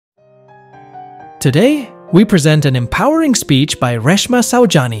Today, we present an empowering speech by Reshma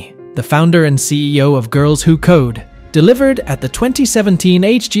Saujani, the founder and CEO of Girls Who Code, delivered at the 2017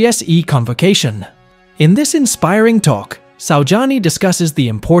 HGSE Convocation. In this inspiring talk, Saujani discusses the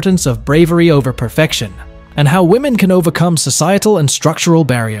importance of bravery over perfection and how women can overcome societal and structural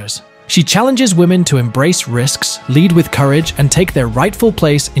barriers. She challenges women to embrace risks, lead with courage, and take their rightful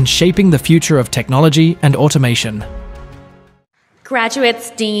place in shaping the future of technology and automation.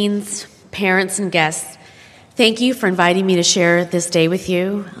 Graduates, deans, parents, and guests, thank you for inviting me to share this day with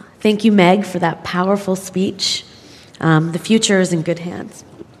you. Thank you, Meg, for that powerful speech. The future is in good hands.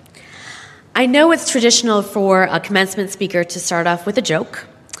 I know it's traditional for a commencement speaker to start off with a joke,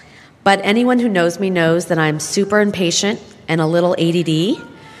 but anyone who knows me knows that I'm super impatient and a little ADD,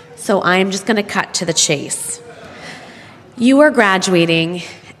 so I'm just going to cut to the chase. You are graduating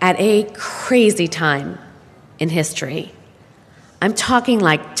at a crazy time in history. I'm talking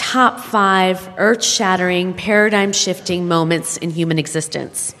like top 5 earth-shattering, paradigm-shifting moments in human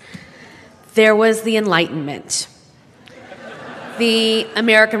existence. There was the Enlightenment, the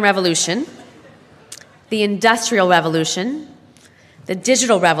American Revolution, the Industrial Revolution, the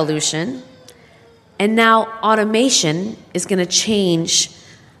Digital Revolution, and now automation is going to change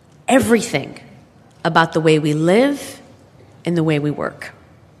everything about the way we live and the way we work.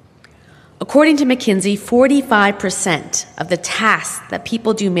 According to McKinsey, 45% of the tasks that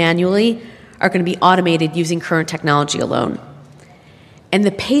people do manually are going to be automated using current technology alone. And the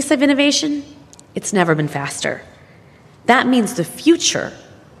pace of innovation, it's never been faster. That means the future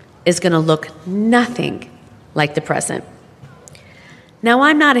is going to look nothing like the present. Now,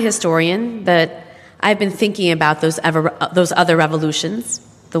 I'm not a historian, but I've been thinking about those other revolutions,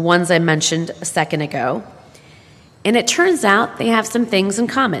 the ones I mentioned a second ago, and it turns out they have some things in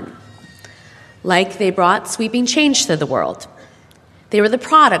common. Like they brought sweeping change to the world. They were the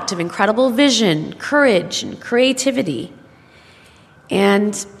product of incredible vision, courage, and creativity.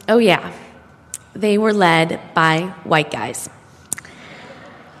 And, oh yeah, they were led by white guys.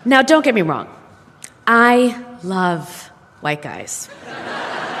 Now, don't get me wrong. I love white guys.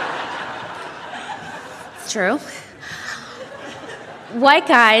 It's true. White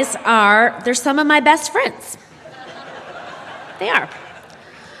guys they're some of my best friends. They are.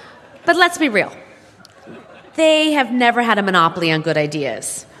 But let's be real. They have never had a monopoly on good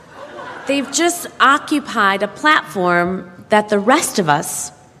ideas. They've just occupied a platform that the rest of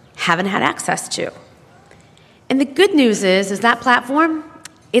us haven't had access to. And the good news is that platform,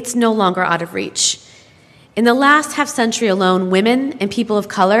 it's no longer out of reach. In the last half century alone, women and people of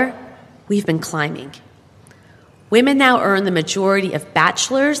color, we've been climbing. Women now earn the majority of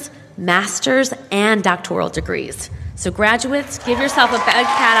bachelor's, master's, and doctoral degrees. So graduates, give yourself a big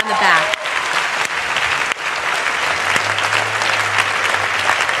pat on the back.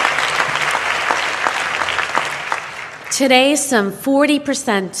 Today, some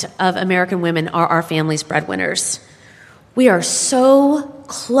 40% of American women are our family's breadwinners. We are so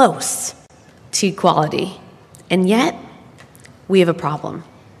close to equality, and yet we have a problem.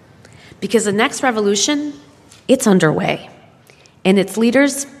 Because the next revolution, it's underway, and its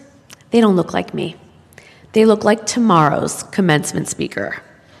leaders, they don't look like me. They look like tomorrow's commencement speaker.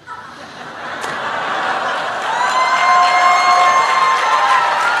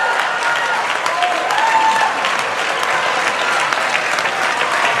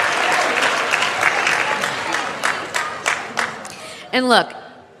 And look,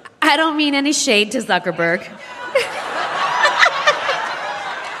 I don't mean any shade to Zuckerberg.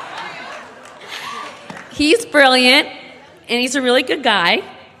 He's brilliant, and he's a really good guy,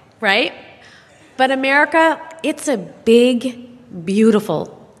 right? But America, it's a big,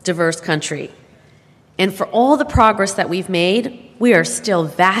 beautiful, diverse country. And for all the progress that we've made, we are still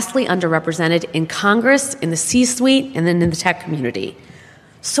vastly underrepresented in Congress, in the C-suite, and then in the tech community.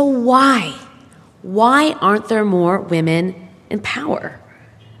 So why? Why aren't there more women in power?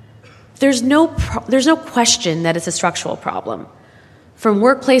 There's no question that it's a structural problem. From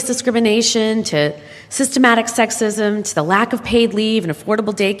workplace discrimination to systematic sexism to the lack of paid leave and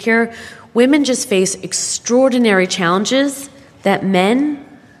affordable daycare, women just face extraordinary challenges that men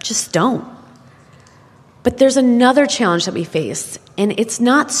just don't. But there's another challenge that we face, and it's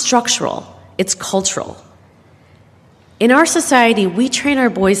not structural, it's cultural. In our society, we train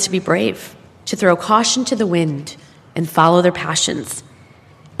our boys to be brave, to throw caution to the wind and follow their passions.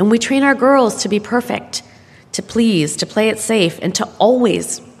 And we train our girls to be perfect, to please, to play it safe, and to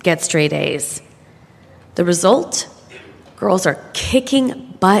always get straight A's. The result? Girls are kicking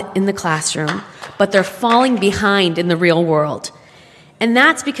butt in the classroom, but they're falling behind in the real world. And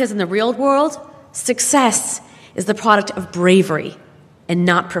that's because in the real world, success is the product of bravery and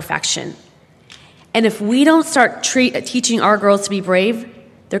not perfection. And if we don't start teaching our girls to be brave,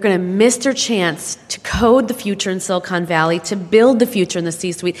 they're going to miss their chance to code the future in Silicon Valley, to build the future in the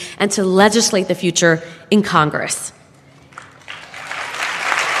C-suite, and to legislate the future in Congress.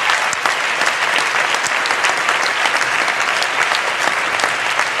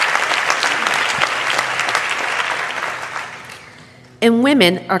 And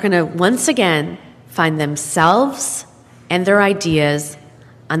women are going to once again find themselves and their ideas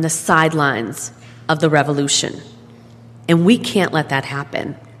on the sidelines of the revolution. And we can't let that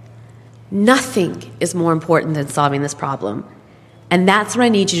happen. Nothing is more important than solving this problem. And that's what I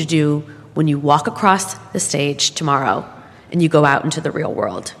need you to do when you walk across the stage tomorrow and you go out into the real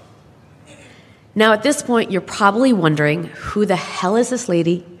world. Now, at this point, you're probably wondering, who the hell is this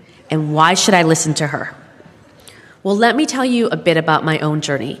lady and why should I listen to her? Well, let me tell you a bit about my own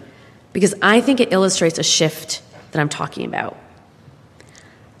journey, because I think it illustrates a shift that I'm talking about.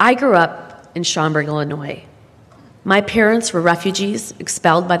 I grew up in Schaumburg, Illinois. My parents were refugees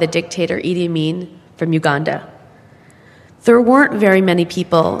expelled by the dictator Idi Amin from Uganda. There weren't very many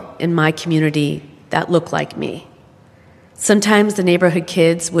people in my community that looked like me. Sometimes the neighborhood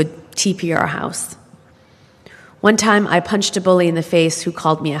kids would TP our house. One time I punched a bully in the face who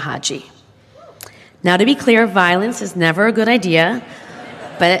called me a Haji. Now, to be clear, violence is never a good idea,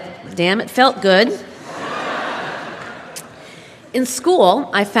 but damn, it felt good. In school,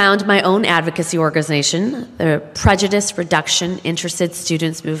 I found my own advocacy organization, the Prejudice Reduction Interested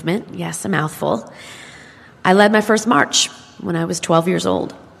Students Movement. Yes, a mouthful. I led my first march when I was 12 years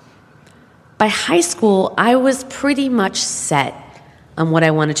old. By high school, I was pretty much set on what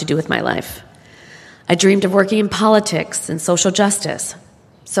I wanted to do with my life. I dreamed of working in politics and social justice.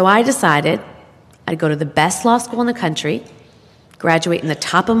 So I decided I'd go to the best law school in the country, graduate in the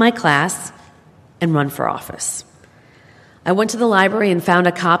top of my class, and run for office. I went to the library and found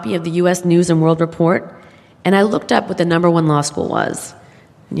a copy of the U.S. News and World Report, and I looked up what the #1 law school was.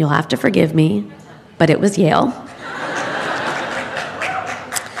 And you'll have to forgive me, but it was Yale.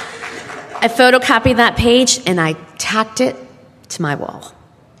 I photocopied that page, and I tacked it to my wall.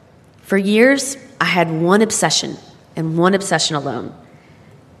 For years, I had one obsession, and one obsession alone: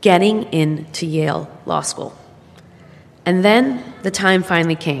 getting into Yale Law School. And then the time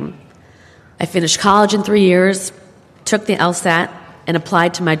finally came. I finished college in 3 years, took the LSAT, and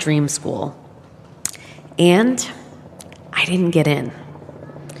applied to my dream school. And I didn't get in.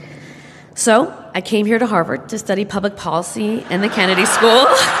 So I came here to Harvard to study public policy and the Kennedy School.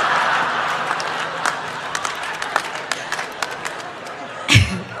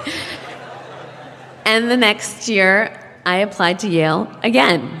 And the next year, I applied to Yale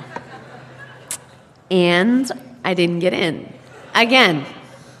again. And I didn't get in. Again.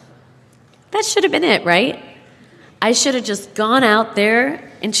 That should have been it, right? I should have just gone out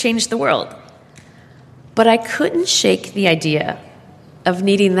there and changed the world. But I couldn't shake the idea of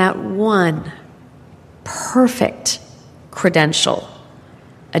needing that one perfect credential,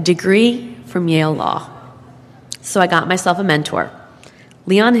 a degree from Yale Law. So I got myself a mentor,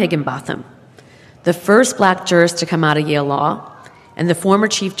 Leon Higginbotham, the first black jurist to come out of Yale Law, and the former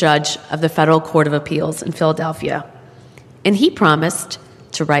chief judge of the Federal Court of Appeals in Philadelphia. And he promised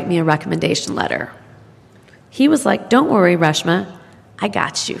to write me a recommendation letter. He was like, "Don't worry, Reshma, I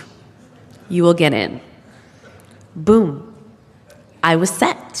got you. You will get in." Boom. I was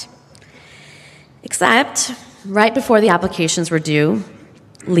set. Except, right before the applications were due,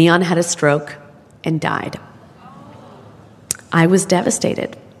 Leon had a stroke and died. I was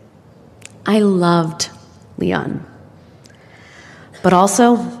devastated. I loved Leon. But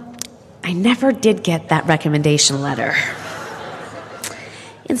also, I never did get that recommendation letter.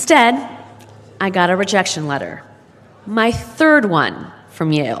 Instead, I got a rejection letter, my third one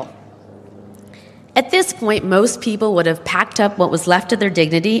from Yale. At this point, most people would have packed up what was left of their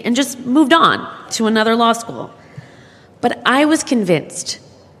dignity and just moved on to another law school. But I was convinced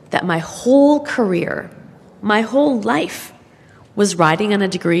that my whole career, my whole life, was riding on a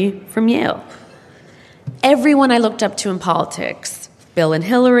degree from Yale. Everyone I looked up to in politics, Bill and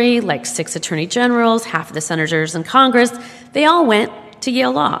Hillary, like 6 attorney generals, half of the senators in Congress, they all went to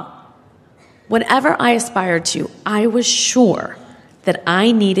Yale Law. Whatever I aspired to, I was sure that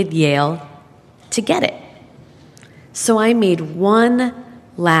I needed Yale to get it. So I made one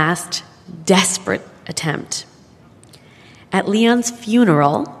last desperate attempt. At Leon's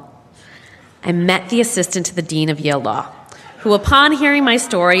funeral, I met the assistant to the dean of Yale Law, who, upon hearing my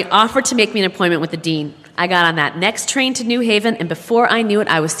story, offered to make me an appointment with the dean. I got on that next train to New Haven, and before I knew it,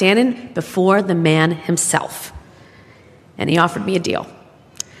 I was standing before the man himself. And he offered me a deal.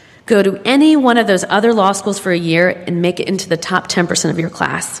 Go to any one of those other law schools for a year and make it into the top 10% of your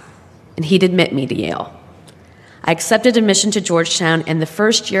class. and he'd admit me to Yale. I accepted admission to Georgetown, and the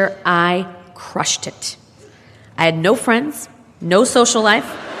first year I crushed it. I had no friends, no social life.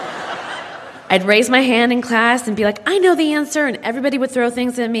 I'd raise my hand in class and be like, I know the answer, and everybody would throw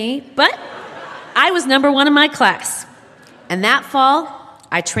things at me, but I was number one in my class. And that fall,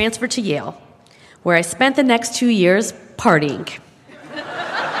 I transferred to Yale, where I spent the next 2 years partying.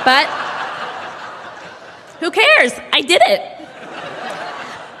 But who cares? I did it.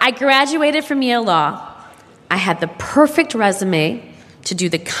 I graduated from Yale Law. I had the perfect resume to do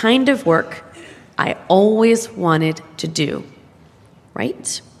the kind of work I always wanted to do.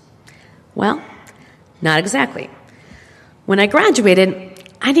 Right? Well, not exactly. When I graduated,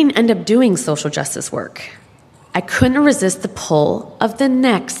 I didn't end up doing social justice work. I couldn't resist the pull of the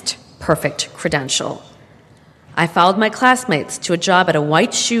next perfect credential. I followed my classmates to a job at a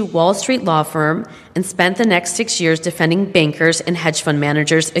white-shoe Wall Street law firm and spent the next 6 years defending bankers and hedge fund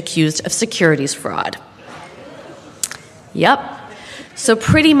managers accused of securities fraud. Yep, so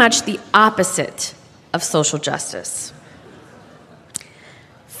pretty much the opposite of social justice.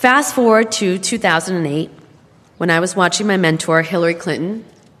 Fast forward to 2008, when I was watching my mentor, Hillary Clinton,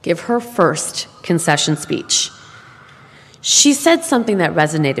 give her first concession speech. She said something that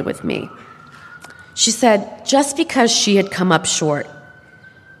resonated with me. She said, just because she had come up short,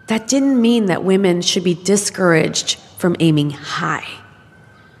 that didn't mean that women should be discouraged from aiming high.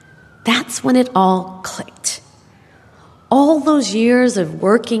 That's when it all clicked. All those years of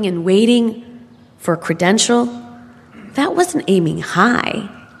working and waiting for a credential, that wasn't aiming high.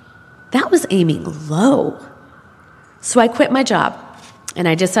 That was aiming low. So I quit my job, and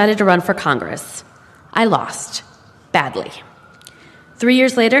I decided to run for Congress. I lost, badly. 3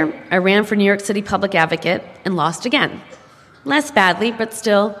 years later, I ran for New York City Public Advocate and lost again. Less badly, but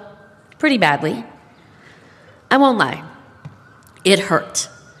still pretty badly. I won't lie. It hurt.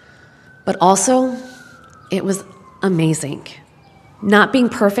 But also, it was amazing. Not being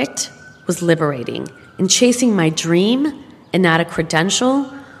perfect was liberating, and chasing my dream and not a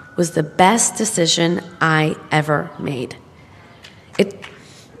credential was the best decision I ever made.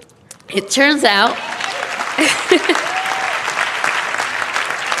 It turns out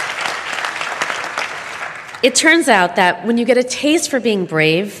it turns out that when you get a taste for being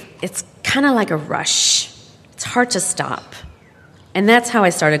brave, it's kind of like a rush. It's hard to stop. And that's how I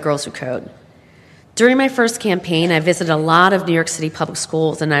started Girls Who Code. During my first campaign, I visited a lot of New York City public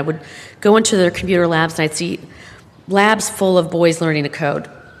schools, and I would go into their computer labs, and I'd see labs full of boys learning to code.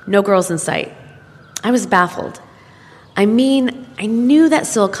 No girls in sight. I was baffled. I mean, I knew that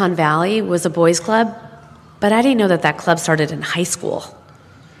Silicon Valley was a boys' club, but I didn't know that that club started in high school.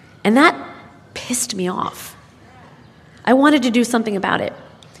 And that pissed me off. I wanted to do something about it.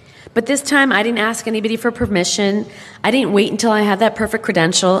 But this time, I didn't ask anybody for permission. I didn't wait until I had that perfect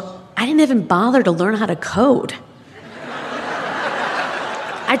credential. I didn't even bother to learn how to code.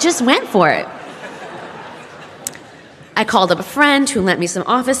 I just went for it. I called up a friend who lent me some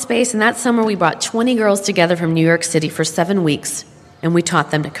office space, and that summer we brought 20 girls together from New York City for 7 weeks, and we taught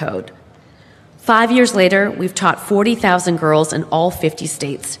them to code. 5 years later, we've taught 40,000 girls in all 50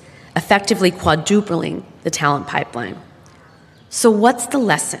 states, effectively quadrupling the talent pipeline. So what's the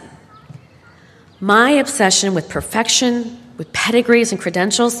lesson? My obsession with perfection, with pedigrees and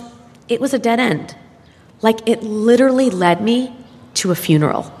credentials, it was a dead end. Like, it literally led me to a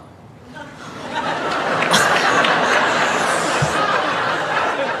funeral.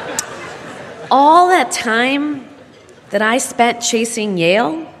 All that time that I spent chasing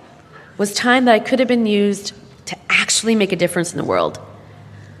Yale was time that I could have been used to actually make a difference in the world.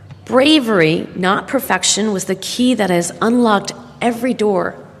 Bravery, not perfection, was the key that has unlocked every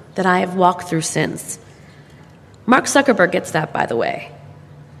door that I have walked through since. Mark Zuckerberg gets that, by the way.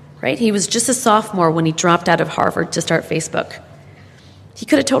 Right? He was just a sophomore when he dropped out of Harvard to start Facebook. He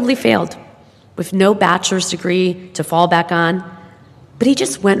could have totally failed, with no bachelor's degree to fall back on, but he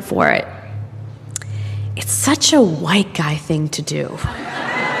just went for it. It's such a white guy thing to do.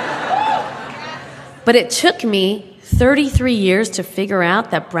 But it took me 33 years to figure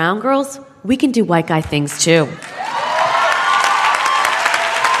out that brown girls, we can do white guy things too.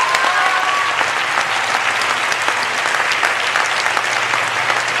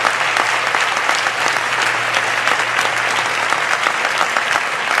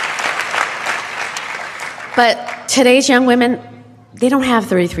 But today's young women, they don't have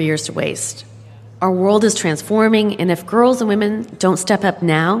 33 years to waste. Our world is transforming, and if girls and women don't step up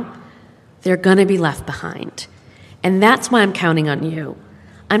now, they're going to be left behind. And that's why I'm counting on you.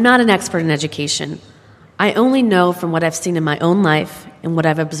 I'm not an expert in education. I only know from what I've seen in my own life and what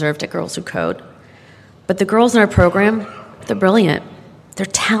I've observed at Girls Who Code. But the girls in our program, they're brilliant. They're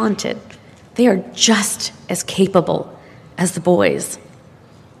talented. They are just as capable as the boys.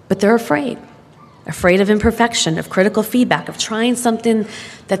 But they're afraid of imperfection, of critical feedback, of trying something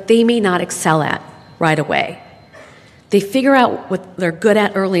that they may not excel at right away. They figure out what they're good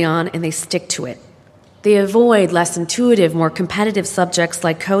at early on and they stick to it. They avoid less intuitive, more competitive subjects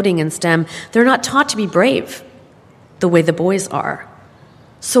like coding and STEM. They're not taught to be brave the way the boys are.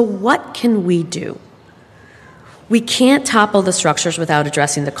 So what can we do? We can't topple the structures without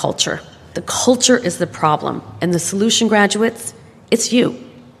addressing the culture. The culture is the problem, and the solution, graduates, it's you.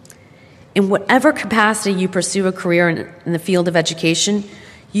 In whatever capacity you pursue a career in the field of education,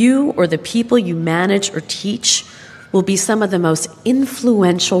 you or the people you manage or teach will be some of the most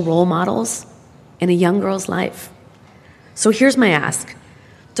influential role models in a young girl's life. So here's my ask.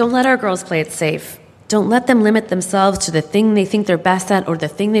 Don't let our girls play it safe. Don't let them limit themselves to the thing they think they're best at or the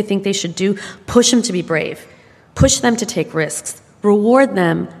thing they think they should do. Push them to be brave. Push them to take risks. Reward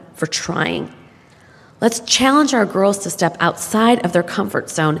them for trying. Let's challenge our girls to step outside of their comfort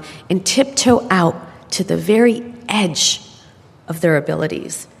zone and tiptoe out to the very edge of their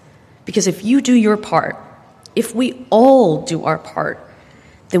abilities. Because if you do your part, if we all do our part,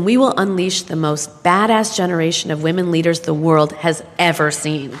 then we will unleash the most badass generation of women leaders the world has ever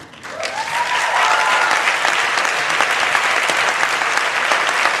seen.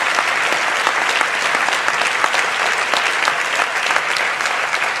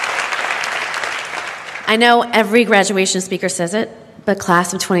 I know every graduation speaker says it, but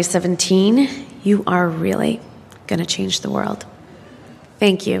class of 2017, you are really going to change the world.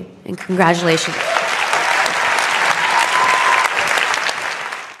 Thank you, and congratulations.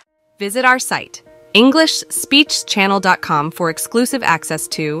 Visit our site, EnglishSpeechChannel.com, for exclusive access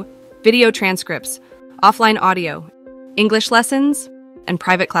to video transcripts, offline audio, English lessons, and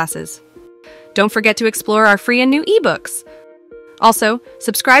private classes. Don't forget to explore our free and new ebooks. Also,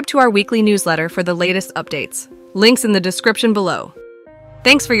 subscribe to our weekly newsletter for the latest updates. Links in the description below.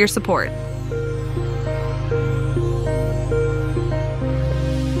 Thanks for your support.